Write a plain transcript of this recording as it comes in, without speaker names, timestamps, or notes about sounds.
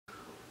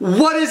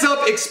What is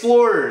up,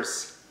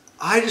 explorers?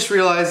 I just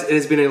realized it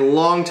has been a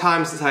long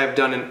time since I have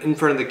done an in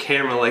front of the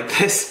camera like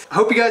this. I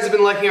hope you guys have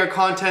been liking our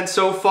content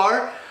so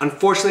far.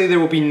 Unfortunately, there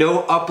will be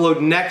no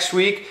upload next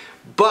week,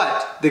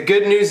 but the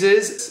good news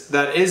is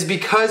that is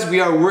because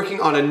we are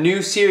working on a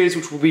new series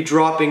which will be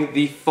dropping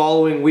the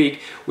following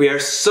week. We are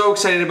so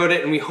excited about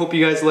it and we hope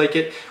you guys like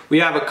it. We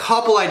have a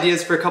couple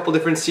ideas for a couple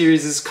different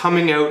series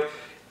coming out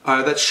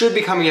that should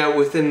be coming out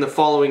within the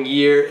following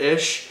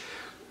year-ish.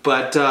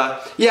 But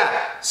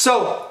yeah,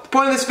 so the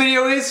point of this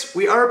video is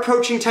we are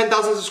approaching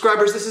 10,000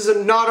 subscribers. This is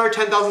not our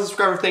 10,000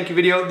 subscriber thank you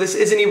video. This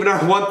isn't even our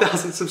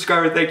 1,000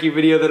 subscriber thank you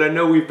video that I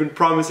know we've been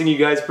promising you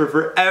guys for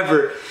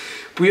forever.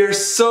 We are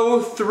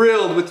so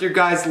thrilled with your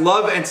guys'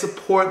 love and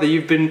support that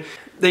you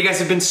guys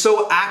have been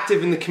so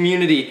active in the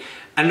community,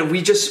 and we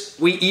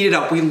eat it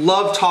up. We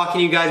love talking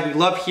to you guys, we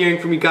love hearing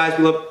from you guys,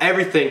 we love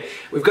everything.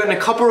 We've gotten a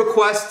couple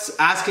requests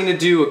asking to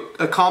do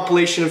a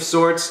compilation of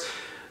sorts.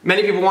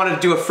 Many people wanted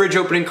to do a fridge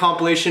opening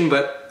compilation,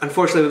 but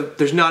unfortunately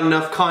there's not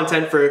enough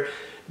content to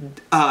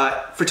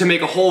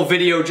make a whole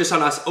video just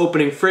on us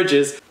opening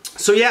fridges.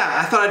 So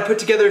yeah, I thought I'd put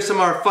together some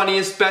of our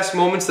funniest, best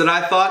moments that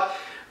I thought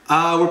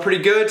were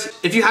pretty good.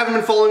 If you haven't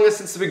been following us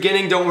since the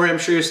beginning, don't worry, I'm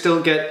sure you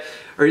still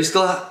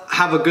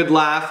have a good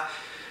laugh.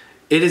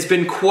 It has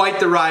been quite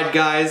the ride,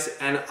 guys,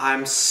 and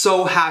I'm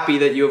so happy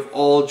that you have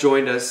all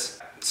joined us.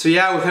 So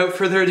yeah, without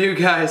further ado,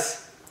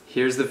 guys,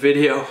 here's the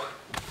video.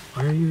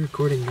 Why are you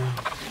recording now?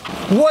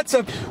 What's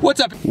up? What's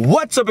up?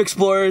 What's up,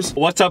 explorers?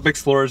 What's up,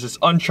 explorers? It's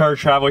Uncharted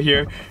Travel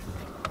here.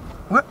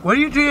 What are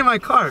you doing in my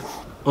car?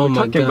 Oh my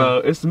Talking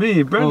about it's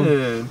me,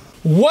 Brendan.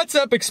 What's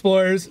up,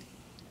 explorers?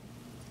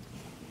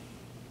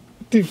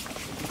 Dude.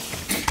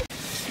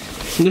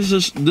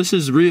 This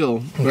is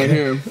real right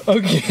here.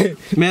 Okay.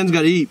 Man's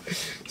gotta eat.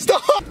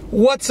 Stop!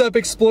 What's up,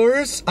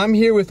 explorers? I'm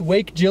here with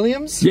Wake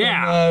Gilliams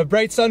Yeah. from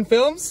Bright Sun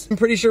Films. I'm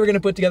pretty sure we're gonna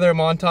put together a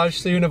montage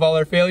soon of all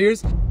our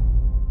failures.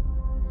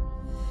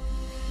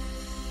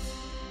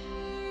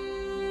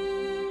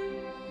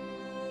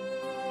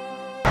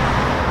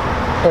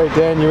 Alright,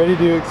 Dan, you ready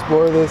to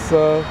explore this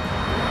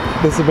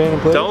this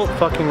abandoned place? Don't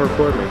fucking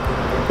record me.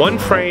 One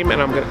frame and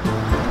I'm gonna...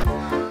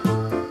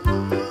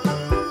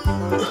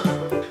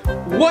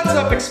 What's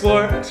up,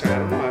 explorer? Sorry, I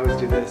don't know why I always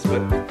do this,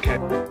 but okay.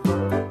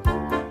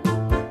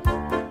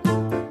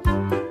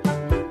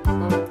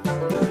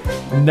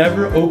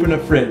 Never open a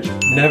fridge.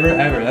 Never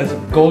ever. That's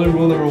golden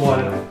rule number 1.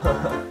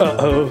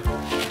 Uh-oh.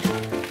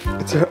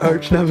 It's our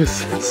arch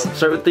nemesis.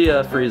 Start with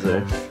the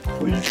freezer.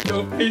 Please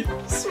don't be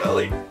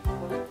smelly.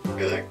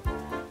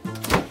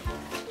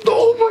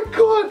 Oh my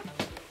god!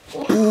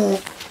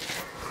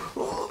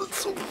 Oh, that's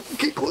so...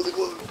 Okay, close it,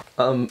 close it.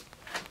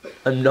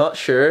 I'm not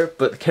sure,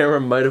 but the camera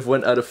might have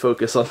went out of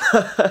focus on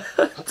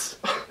that.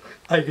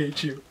 I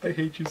hate you. I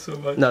hate you so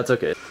much. No, it's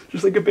okay.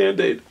 Just like a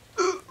band-aid.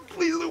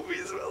 Please don't be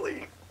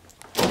smelly.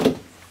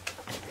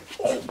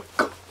 Oh my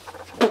god.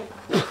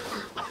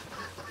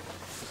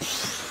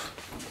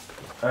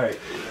 Alright.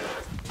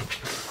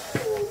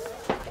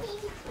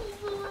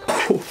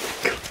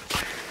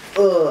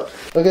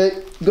 Okay,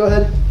 go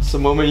ahead. It's the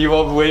moment you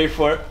all waited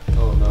for.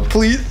 Oh no.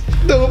 Please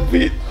don't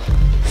be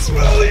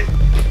smelly.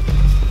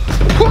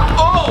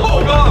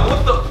 Oh god,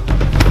 what the...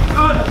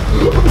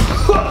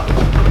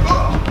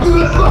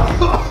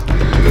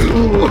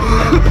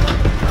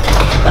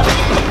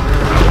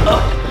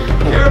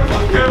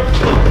 Careful,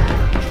 careful.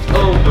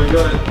 Oh my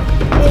god.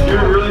 You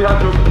really have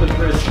to open the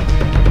fridge.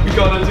 We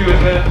gotta do it,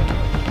 man.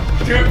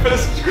 Do it for the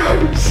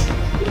subscribers.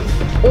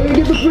 Oh,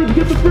 get the fridge,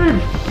 get the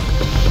fridge!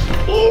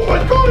 Oh my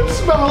god, it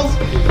smells.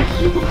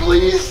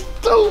 Please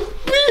don't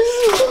be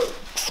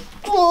smelly.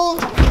 Oh.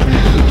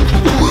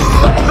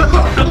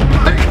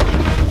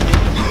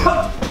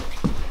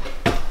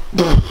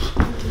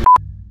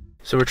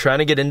 So we're trying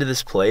to get into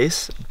this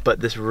place, but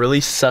this really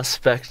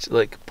suspect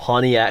like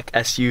Pontiac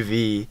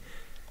SUV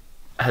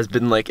has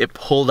been like, it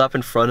pulled up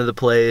in front of the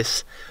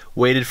place,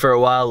 waited for a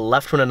while,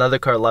 left when another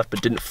car left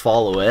but didn't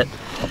follow it,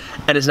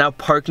 and is now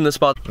parked in the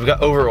spot. We've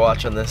got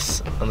Overwatch on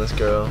this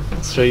girl.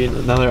 Let's show you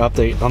another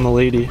update on the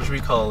lady. What should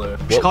we call her?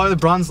 We should call her the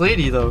bronze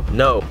lady though.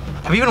 No.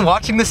 Have you been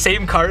watching the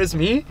same car as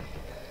me?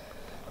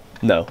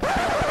 No.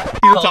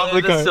 The top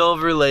of the car.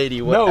 Silver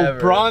lady, whatever. No,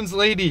 bronze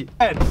lady.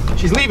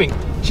 She's leaving.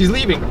 She's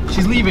leaving.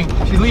 She's leaving.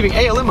 She's leaving.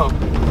 Hey, a limo.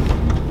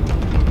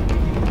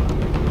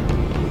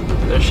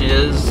 There she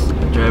is,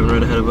 driving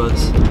right ahead of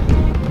us.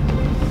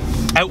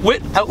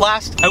 Outwit,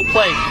 outlast,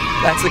 outplay.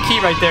 That's the key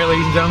right there,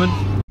 ladies and gentlemen.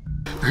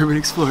 Urban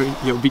exploring.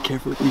 Yo, be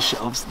careful with these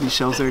shelves. These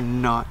shelves are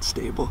not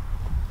stable.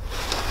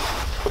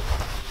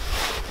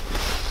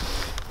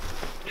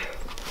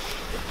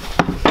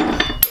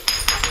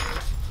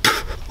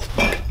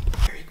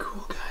 Very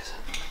cool, guys.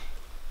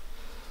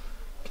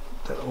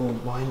 That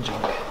old wine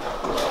jug.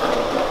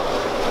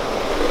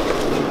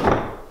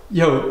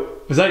 Yo,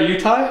 was that you,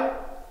 Ty?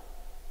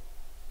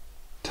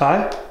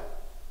 Ty?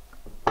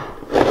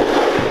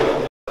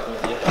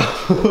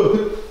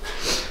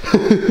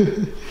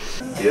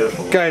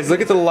 Beautiful. Guys, look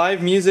at the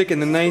live music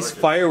and the nice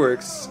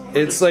fireworks.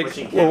 It's like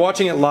we're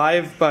watching it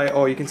live by,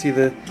 oh, you can see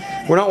we're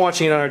not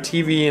watching it on our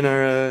TV in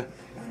our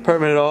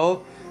apartment at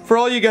all. For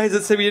all you guys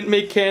that say we didn't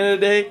make Canada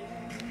Day,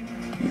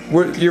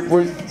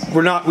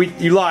 we're not.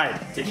 You lied.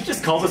 Did you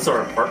just call this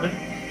our apartment?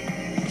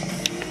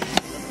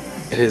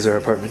 It is our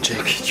apartment,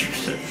 Jake.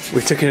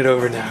 We're taking it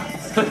over now.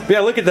 But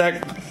yeah, look at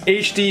that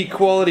HD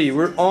quality.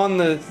 We're on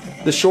the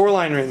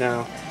shoreline right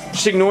now.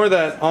 Just ignore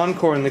that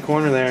encore in the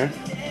corner there.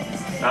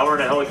 Now we're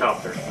in a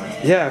helicopter.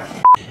 Yeah.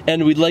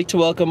 And we'd like to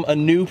welcome a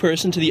new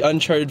person to the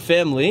Uncharted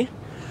family.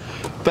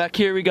 Back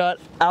here we got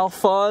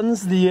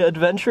Alphonse, the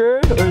adventurer,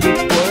 or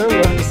the explorer, we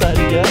haven't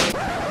decided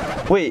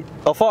yet. Wait,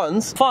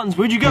 Alphonse? Alphonse,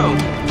 where'd you go?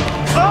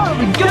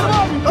 Oh, get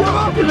up!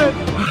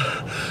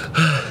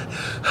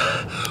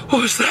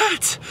 What was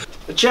that?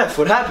 Jeff,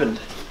 what happened?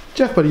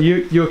 Jeff, buddy,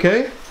 you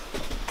okay?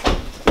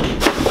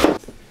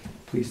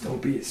 Please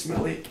don't be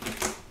smelly.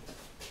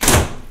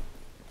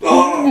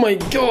 Oh my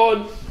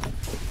god!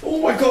 Oh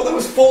my god, that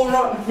was full of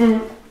rotten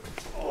food.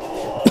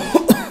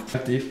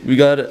 We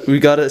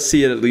gotta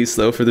see it at least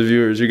though for the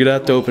viewers. You're gonna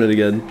have to open it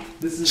again.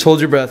 Just hold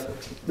your breath.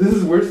 This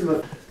is worse than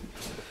that.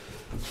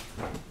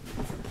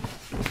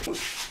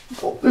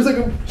 Oh, there's like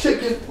a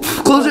chicken.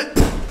 Close it!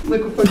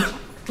 Liquid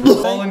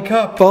Ball and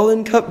cup. Ball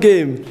and cup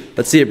game.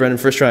 Let's see it, Brendan.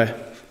 First try.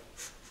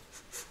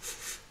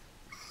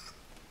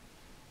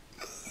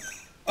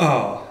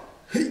 Oh.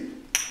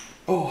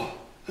 Oh.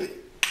 We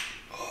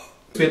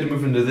had to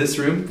move into this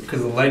room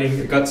because the lighting,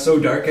 it got so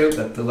dark out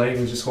that the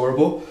lighting was just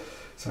horrible.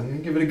 So I'm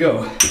gonna give it a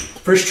go.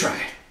 First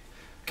try.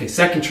 Okay,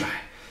 second try.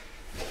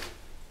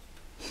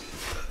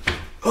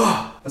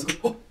 Oh, let's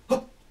go.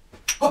 Oh,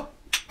 oh,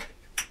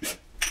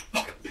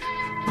 oh.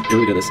 Here,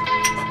 look at this.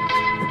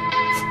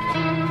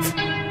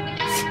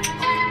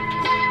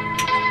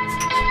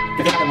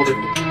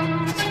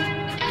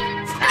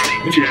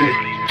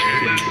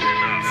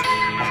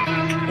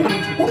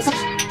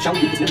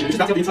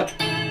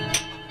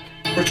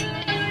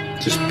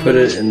 Just put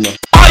it in the.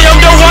 I am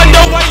the one,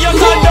 the way your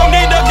son don't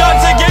need a gun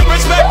to get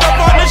respect up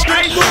on the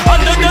street.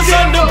 Under the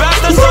sun, the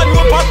bastard son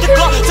will pop the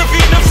clock to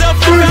feed himself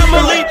and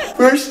family.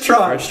 First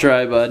try. First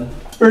try, bud.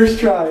 First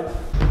try.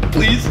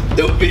 Please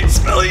don't be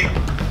smelly.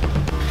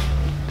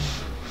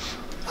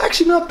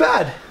 Actually, not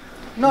bad.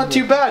 Not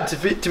too bad.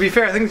 To be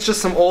fair, I think it's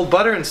just some old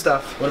butter and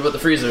stuff. What about the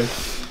freezer?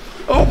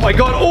 Oh my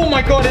god! Oh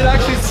my god! It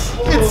actually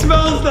it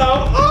smells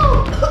now.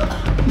 Oh.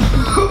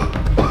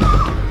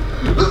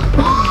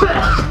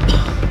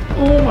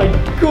 Oh my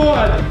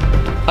god!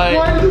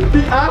 Why did it be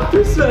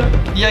after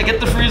scent? Yeah, get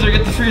the freezer,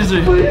 get the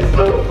freezer. Please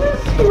don't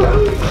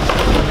smell it.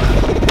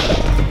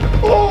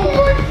 Oh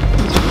my!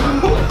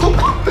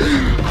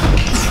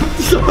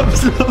 Stop!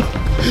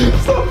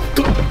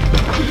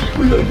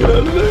 We gotta get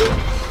out of there.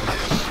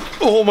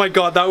 Oh my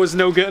god, that was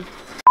no good.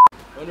 I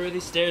wonder where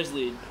these stairs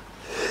lead.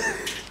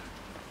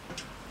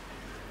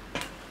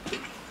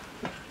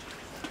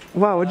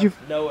 Wow,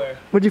 Nowhere.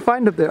 what'd you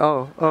find up there?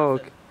 Oh,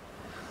 okay.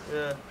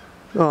 Yeah.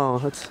 Oh,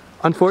 that's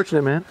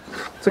unfortunate, man.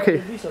 It's okay.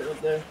 There'd be something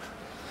up there.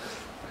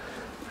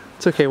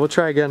 It's okay, we'll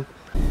try again.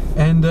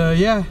 And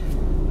yeah.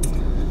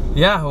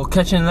 Yeah, we'll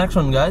catch you in the next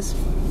one, guys.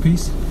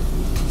 Peace.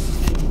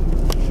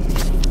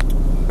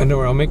 I know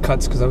where I'll make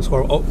cuts because that was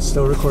horrible. Oh, it's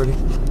still recording.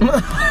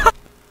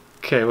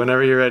 Okay,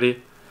 whenever you're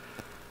ready.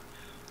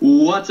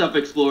 What's up,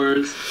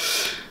 explorers?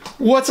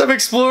 What's up,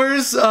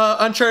 explorers?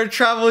 Uncharted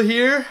Travel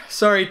here.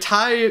 Sorry,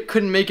 Ty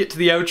couldn't make it to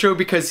the outro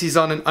because he's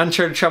on an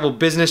Uncharted Travel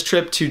business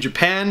trip to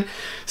Japan.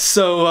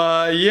 So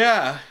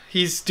yeah,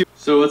 he's doing.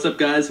 So what's up,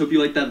 guys? Hope you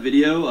liked that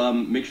video.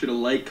 Make sure to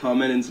like,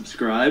 comment, and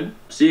subscribe.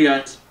 See you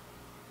guys.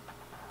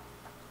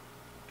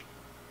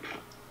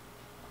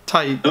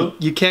 Ty,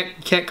 you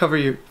can't cover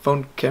your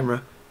phone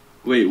camera.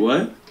 Wait,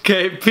 what?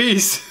 Okay,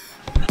 peace.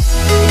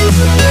 We'll be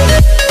right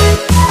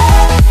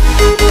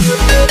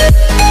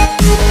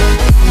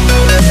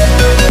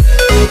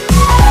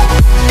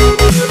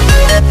back.